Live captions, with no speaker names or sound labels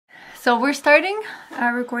So we're starting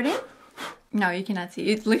recording. No, you cannot see.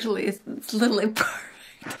 It literally is. It's literally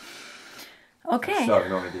perfect. Okay. So I have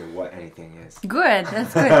no idea what anything is. Good.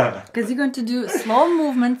 That's good. Because you're going to do slow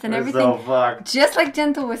movements and everything. So fucked. Just like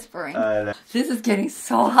gentle whispering. This is getting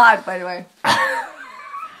so hot, by the way.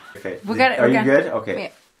 Okay. Are you good? Okay. Yeah.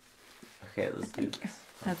 Okay, let's do this.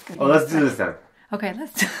 That's good. Oh, let's do this then. Okay,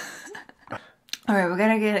 let's do Alright, we're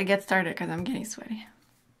gonna get started because I'm getting sweaty.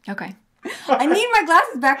 Okay. I need my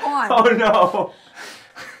glasses back on. Oh no.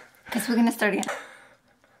 Because we're gonna start again.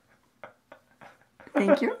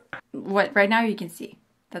 Thank you. What? Right now you can see.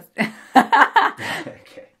 That's.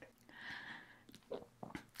 Okay.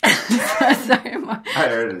 Sorry, Mom. I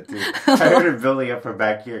heard it too. I heard it building up from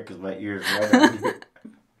back here because my ears right over here.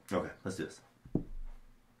 Okay, let's do this.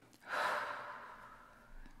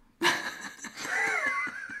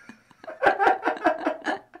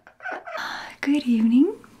 Good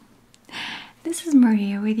evening. This is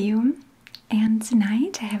Maria with you, and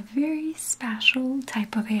tonight I have a very special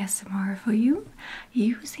type of ASMR for you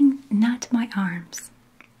using not my arms.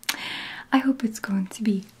 I hope it's going to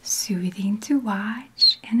be soothing to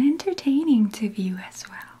watch and entertaining to view as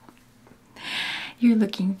well. You're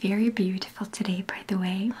looking very beautiful today, by the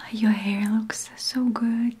way. Your hair looks so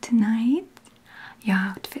good tonight. Your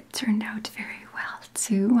outfit turned out very well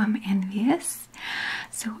too. I'm envious.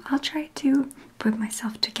 So I'll try to put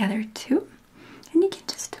myself together too. And you can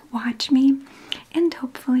just watch me and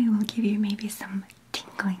hopefully it will give you maybe some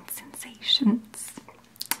tingling sensations.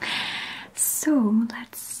 So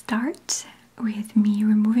let's start with me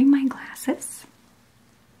removing my glasses.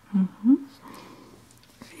 Very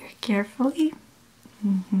carefully.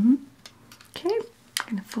 Okay, I'm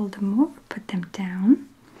gonna fold them over, put them down.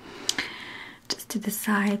 Just to the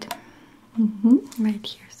side. Right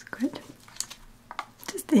here is good.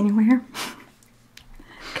 Just anywhere.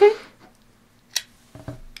 Okay.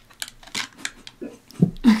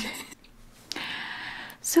 Okay.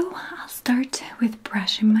 So I'll start with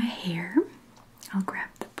brushing my hair. I'll grab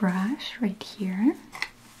the brush right here.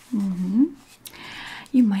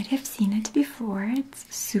 You might have seen it before.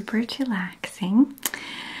 It's super chillaxing.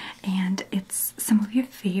 And it's some of your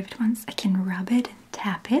favorite ones. I can rub it and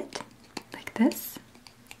tap it like this.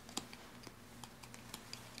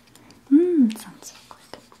 It sounds so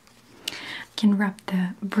good. I can rub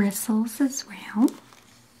the bristles as well.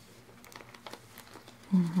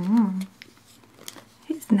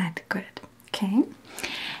 Isn't that good? Okay.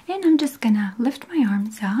 And I'm just gonna lift my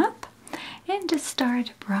arms up and just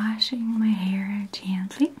start brushing my hair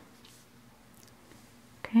gently.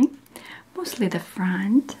 Okay. Mostly the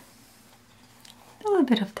front. A little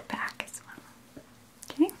bit of the back as well.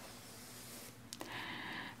 Okay.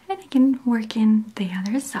 And I can work in the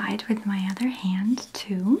other side with my other hand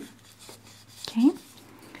too. Okay.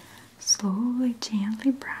 Slowly,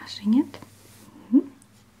 gently brushing it.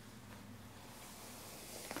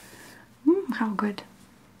 How good.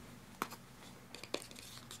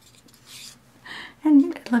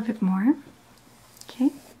 And a little bit more.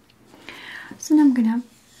 Okay. So now I'm gonna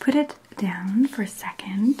put it down for a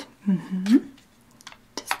second.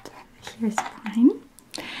 Just here's fine.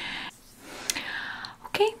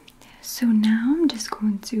 Okay, so now I'm just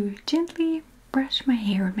going to gently brush my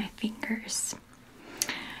hair with my fingers.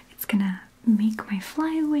 It's gonna make my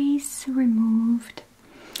flyaways removed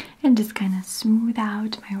and just kind of smooth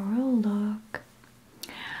out my overall look.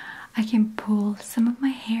 I can pull some of my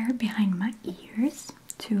hair behind my ears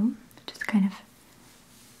too, just kind of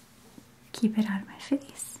keep it out of my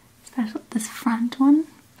face. Especially this front one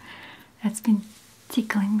that's been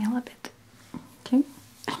tickling me a little bit. Okay.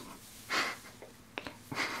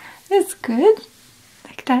 It's good.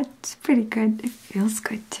 Like that. It's pretty good. It feels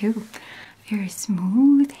good too. Very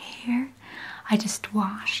smooth hair. I just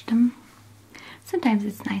washed them. Sometimes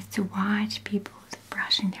it's nice to watch people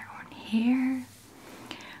brushing their own hair,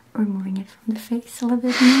 removing it from the face a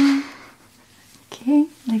little bit more. Okay,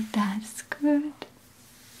 like that is good.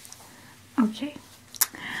 Okay.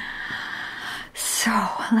 So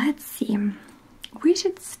let's see. We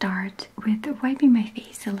should start with wiping my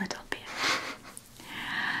face a little bit.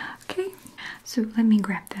 Okay, so let me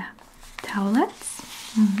grab the towelettes.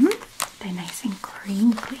 They're nice and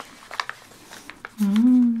crinkly.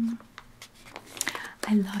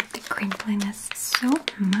 I love the crinkliness so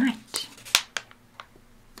much.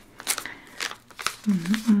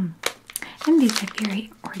 And these are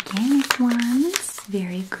very organic ones,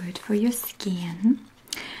 very good for your skin.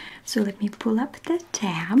 So let me pull up the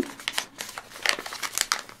tab.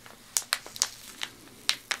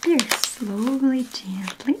 Very slowly,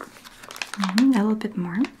 gently. A little bit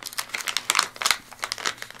more.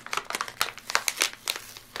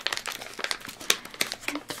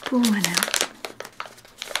 pull one out.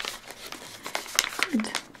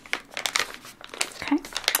 Good. Okay,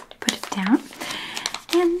 put it down.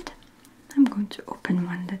 And I'm going to open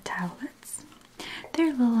one of the towelettes. They're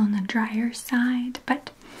a little on the drier side,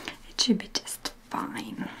 but it should be just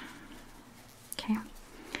fine. Okay,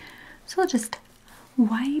 so I'll just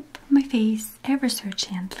wipe my face ever so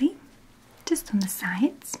gently, just on the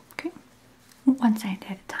sides, okay? One side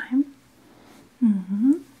at a time.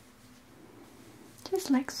 Just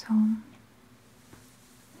like so.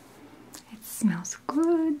 It smells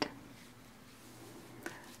good.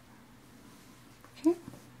 Okay.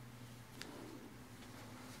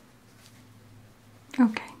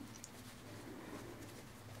 Okay.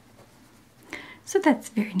 So that's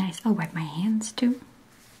very nice. I'll wipe my hands too,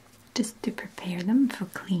 just to prepare them for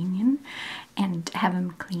cleaning and have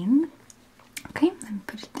them clean. Okay, let me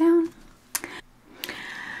put it down.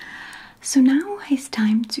 So now it's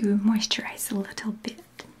time to moisturize a little bit.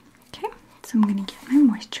 Okay, so I'm gonna get my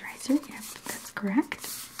moisturizer. Yep, that's correct.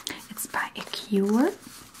 It's by Acure.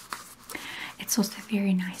 It's also a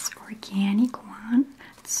very nice organic one.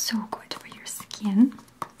 It's so good for your skin.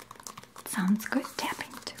 It sounds good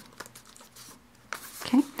tapping too.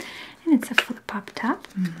 Okay, and it's a flip up top.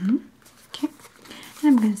 Okay, and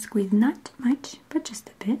I'm gonna squeeze not much, but just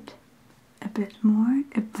a bit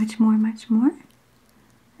more, much more.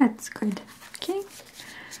 That's good. Okay,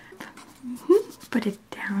 put it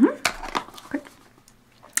down. Good,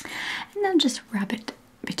 and then just rub it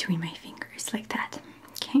between my fingers like that.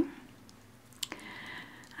 Okay.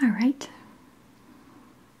 All right.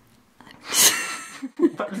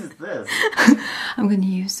 What is this? I'm going to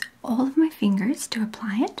use all of my fingers to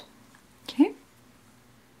apply it. Okay.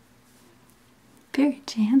 Very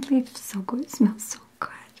gently. It's so good. It smells so good.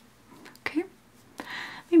 Okay.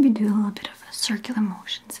 Maybe do a little bit of circular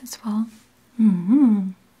motions as well.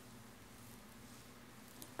 Very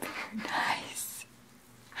nice.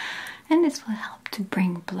 And this will help to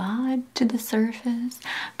bring blood to the surface,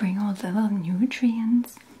 bring all the little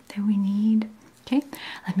nutrients that we need. Okay,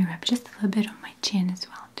 let me rub just a little bit on my chin as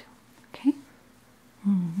well too. Okay,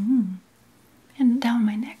 and down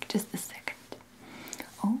my neck just a second.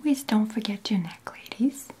 Always don't forget your neck,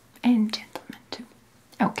 ladies and gentlemen too.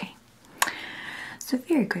 Okay, so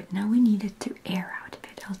very good. Now we need it to air out a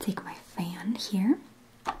bit. I'll take my fan here.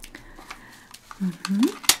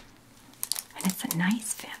 And it's a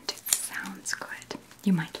nice fan too. It sounds good.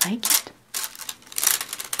 You might like it.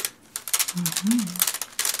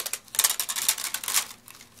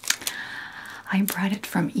 I brought it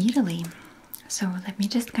from Italy, so let me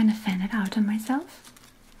just kind of fan it out on myself.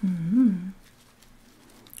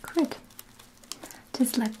 Good.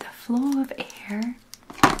 Just let the flow of air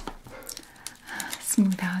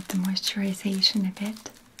smooth out the moisturization a bit.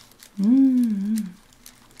 It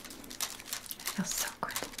feels so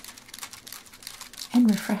good. And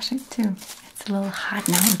refreshing too. It's a little hot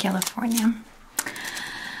now in California.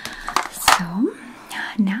 So,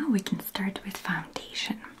 now we can start with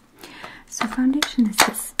foundation. So foundation is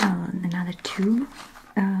this another tube,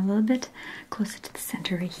 a little bit closer to the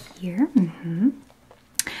center right here. And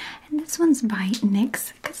this one's by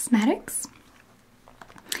NYX Cosmetics.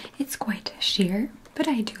 It's quite sheer, but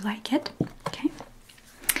I do like it. Okay.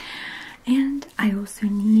 And I also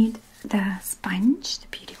need the sponge, the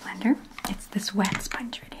beauty blender. It's this wet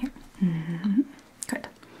sponge right here. Good.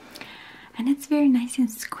 And it's very nice and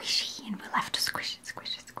squishy, and we'll have to squish it,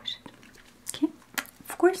 squish it, squish it. Okay.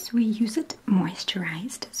 Of course, we use it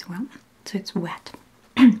moisturized as well, so it's wet.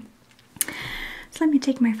 So let me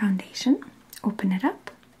take my foundation, open it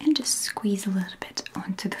up, and just squeeze a little bit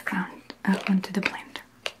onto the onto the blender.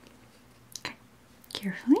 Okay,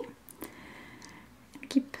 carefully, and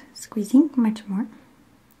keep squeezing much more.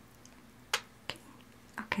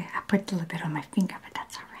 Okay, I put a little bit on my finger, but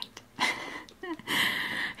that's all right.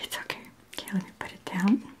 It's okay. Okay, let me put it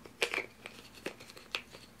down.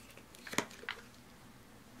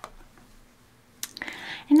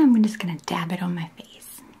 And I'm just gonna dab it on my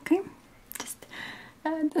face. Okay, just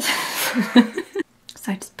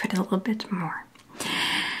so I just put a little bit more.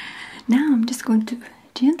 Now I'm just going to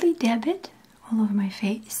gently dab it all over my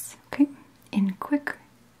face. Okay, in quick,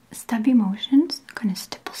 stubby motions. Kind of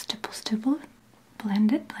stipple, stipple, stipple.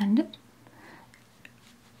 Blend it, and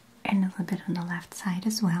a little bit on the left side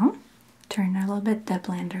as well. Turn a little bit the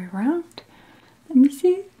blender around. Let me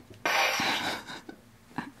see.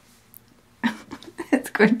 It's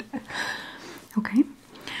good. Okay,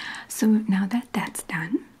 so now that that's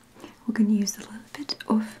done, we're going to use a little bit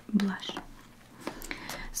of blush.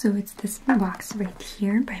 So it's this box right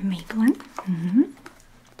here by Maybelline.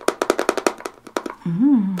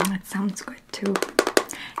 That sounds good too.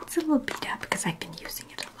 It's a little beat up because I've been using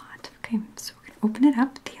it a lot. open it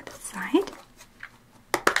up the other side.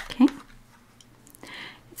 Okay.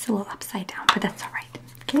 It's a little upside down, but that's alright.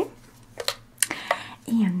 Okay.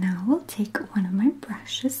 And now we'll take one of my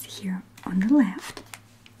brushes here on the left.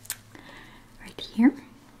 Right here.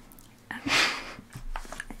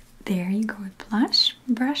 There you go with brush.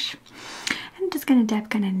 I'm just going to dab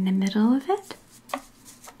kind of in the middle of it.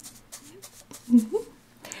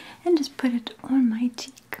 And just put it on my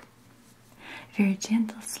cheek. Very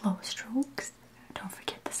gentle, slow strokes. Don't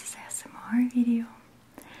forget this is ASMR video.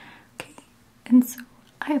 Okay, and so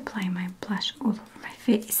I apply my blush all over my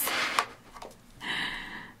face.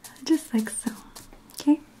 Just like so.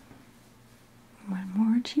 Okay. One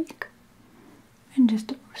more cheek. And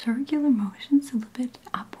just circular motions, a little bit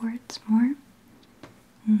upwards more.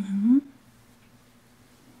 I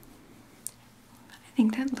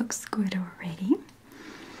think that looks good already.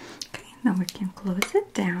 Okay, now we can close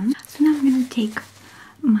it down. So now I'm going to take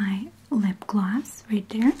my lip gloss right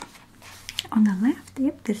there on the left.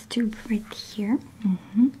 Yep, this tube right here.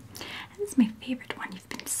 And this is my favorite one. You've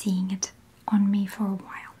been seeing it on me for a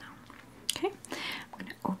while now. Okay, I'm going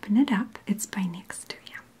to open it up. It's by next to you.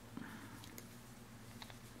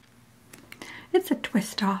 It's a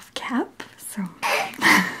twist off cap, so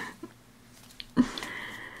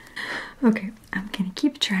okay, I'm gonna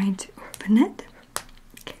keep trying to open it.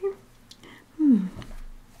 Okay.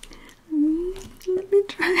 Let me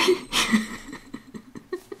try.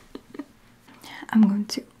 I'm going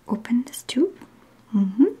to open this tube.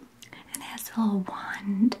 And it has a little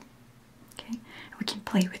wand. Okay. We can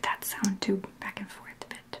play with that sound too, back and forth a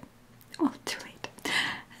bit. Oh, too late.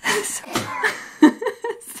 So,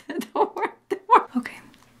 don't worry. Okay,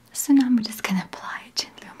 so now I'm just gonna apply it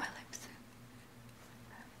gently on my lips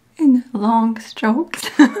in long strokes.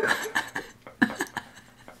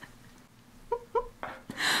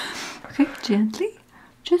 Okay, gently,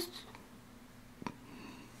 just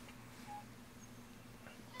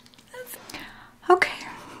okay.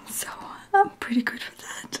 So I'm pretty good with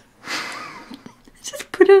that.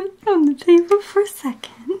 Just put it on the table for a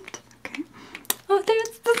second. Okay. Oh,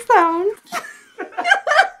 there's the sound.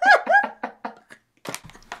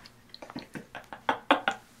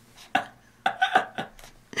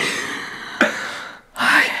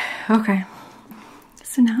 Okay,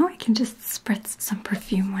 so now I can just spritz some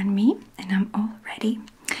perfume on me and I'm all ready.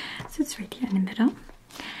 So it's right here in the middle.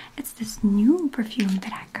 It's this new perfume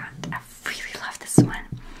that I got. I really love this one.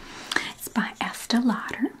 It's by Estee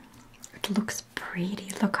Lauder. It looks pretty.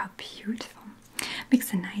 Look how beautiful.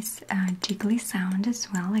 Makes a nice jiggly sound as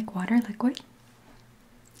well, like water liquid.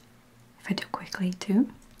 If I do quickly too.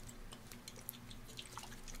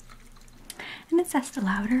 And it's Estee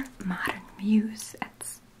Lauder Modern Muse.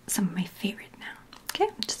 It's some of my favorite now. Okay,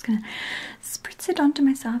 I'm just gonna spritz it onto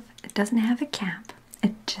myself. It doesn't have a cap.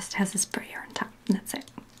 It just has a sprayer on top, and that's it.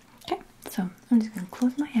 Okay, so I'm just gonna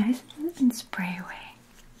close my eyes and spray away.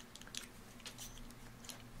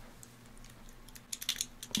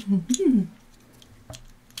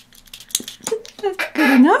 That's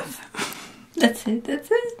good enough. That's it, that's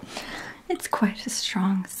it. It's quite a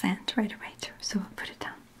strong scent right away too, so I'll put it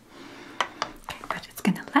down. Okay, but it's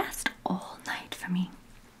gonna last all night for me.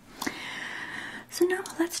 So now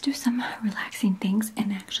let's do some relaxing things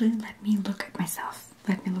and actually let me look at myself.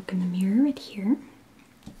 Let me look in the mirror right here.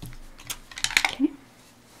 Okay.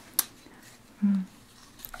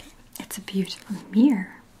 Okay. It's a beautiful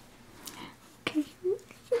mirror. Okay.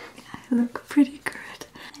 I look pretty good.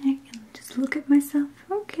 I can just look at myself.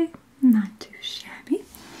 Okay. Not too shabby.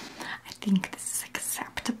 I think this is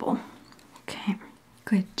acceptable. Okay.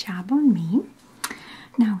 Good job on me.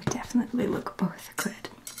 Now we definitely look both good.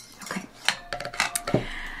 Okay.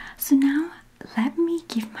 So now let me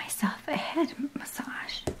give myself a head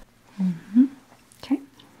massage. Okay.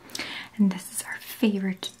 And this is our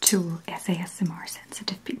favorite tool as ASMR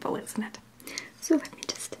sensitive people, isn't it? So let me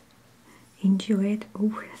just enjoy it.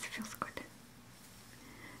 Oh, this feels good.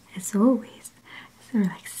 As always, the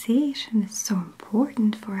relaxation is so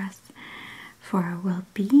important for us, for our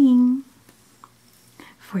well-being,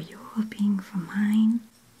 for your well-being, for mine.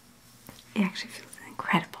 It actually feels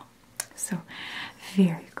incredible. So,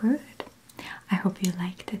 very good. I hope you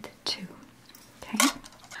liked it too. Okay?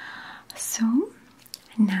 So,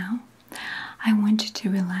 now I want you to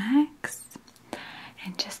relax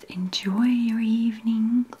and just enjoy your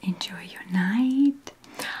evening, enjoy your night.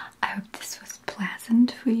 I hope this was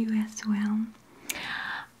pleasant for you as well.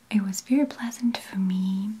 It was very pleasant for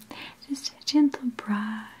me. Just a gentle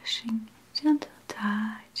brushing, gentle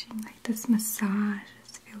touching, like this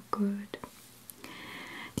massages feel good.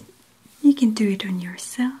 You can do it on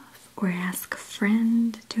yourself or ask a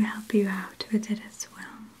friend to help you out with it as well.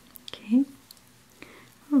 Okay?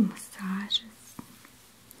 little massages.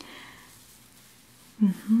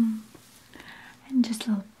 And just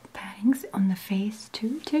little pattings on the face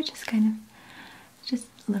too, to just kind of just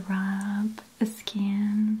rub the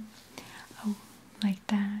skin, oh, like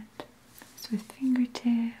that. Just with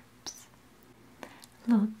fingertips,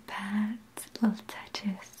 little pats, little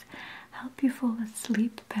touches, help you fall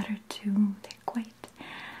asleep better too. They're quite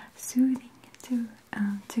soothing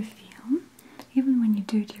to feel, even when you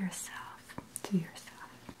do it yourself.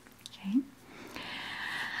 Okay.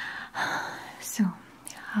 So,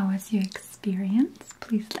 how was your experience?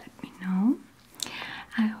 Please let me know.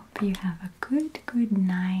 I hope you have a good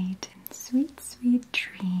night and sweet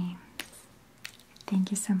dreams.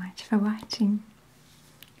 Thank you so much for watching.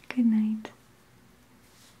 Good night.